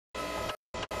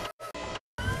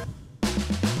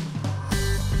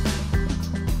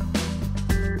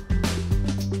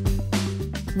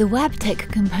The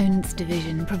Wabtec Components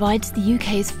division provides the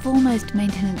UK's foremost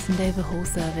maintenance and overhaul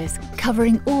service,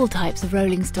 covering all types of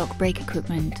rolling stock brake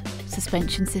equipment,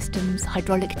 suspension systems,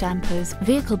 hydraulic dampers,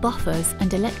 vehicle buffers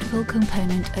and electrical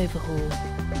component overhaul.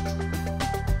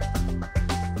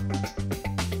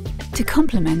 To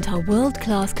complement our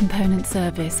world-class component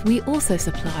service, we also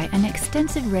supply an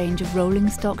extensive range of rolling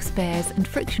stock spares and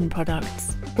friction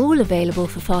products, all available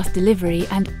for fast delivery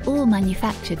and all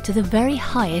manufactured to the very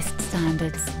highest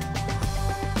standards.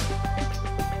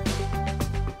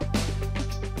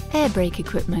 Air brake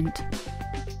equipment.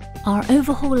 Our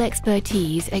overhaul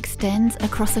expertise extends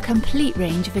across a complete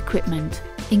range of equipment,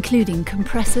 including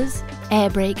compressors, air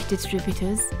brake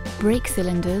distributors, brake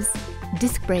cylinders,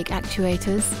 disc brake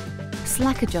actuators,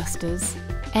 slack adjusters,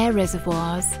 air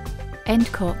reservoirs,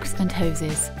 end cocks and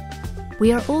hoses.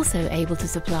 We are also able to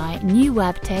supply new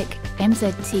Wabtec,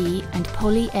 MZT and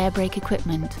Poly air brake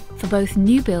equipment for both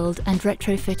new build and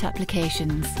retrofit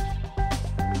applications.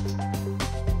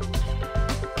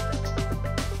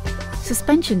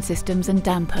 Suspension systems and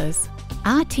dampers.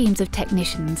 Our teams of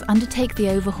technicians undertake the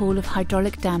overhaul of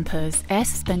hydraulic dampers, air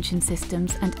suspension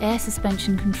systems and air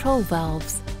suspension control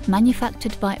valves,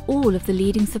 manufactured by all of the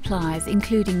leading suppliers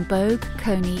including Bogue,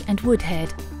 Coney and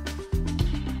Woodhead.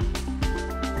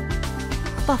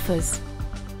 Buffers.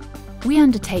 We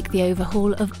undertake the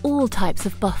overhaul of all types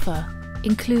of buffer,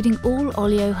 including all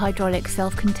oleohydraulic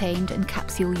self-contained and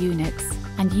capsule units,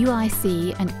 and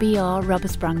UIC and BR rubber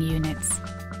sprung units.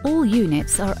 All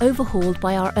units are overhauled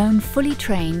by our own fully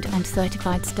trained and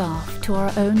certified staff to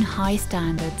our own high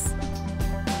standards.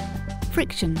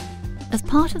 Friction. As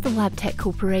part of the Wabtec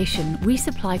Corporation, we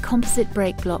supply composite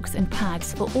brake blocks and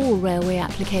pads for all railway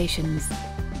applications.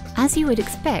 As you would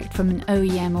expect from an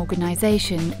OEM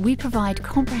organisation, we provide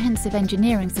comprehensive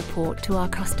engineering support to our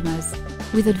customers,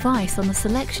 with advice on the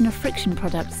selection of friction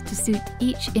products to suit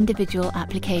each individual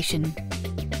application.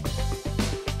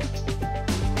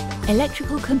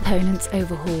 Electrical components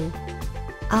overhaul.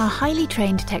 Our highly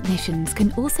trained technicians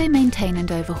can also maintain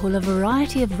and overhaul a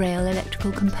variety of rail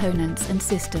electrical components and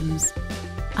systems.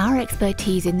 Our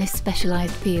expertise in this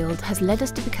specialised field has led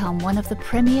us to become one of the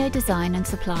premier design and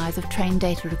suppliers of train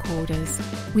data recorders,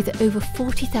 with over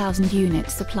 40,000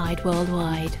 units supplied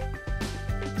worldwide.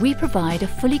 We provide a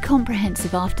fully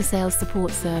comprehensive after-sales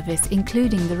support service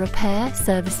including the repair,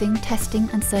 servicing, testing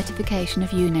and certification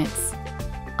of units.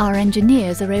 Our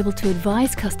engineers are able to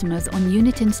advise customers on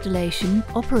unit installation,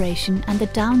 operation and the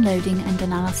downloading and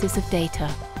analysis of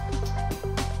data.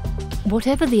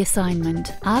 Whatever the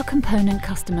assignment, our component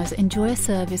customers enjoy a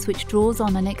service which draws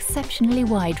on an exceptionally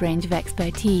wide range of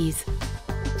expertise.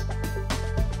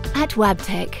 At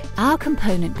Wabtec, our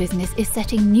component business is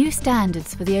setting new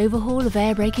standards for the overhaul of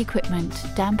air brake equipment,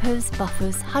 dampers,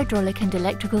 buffers, hydraulic and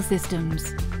electrical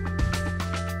systems.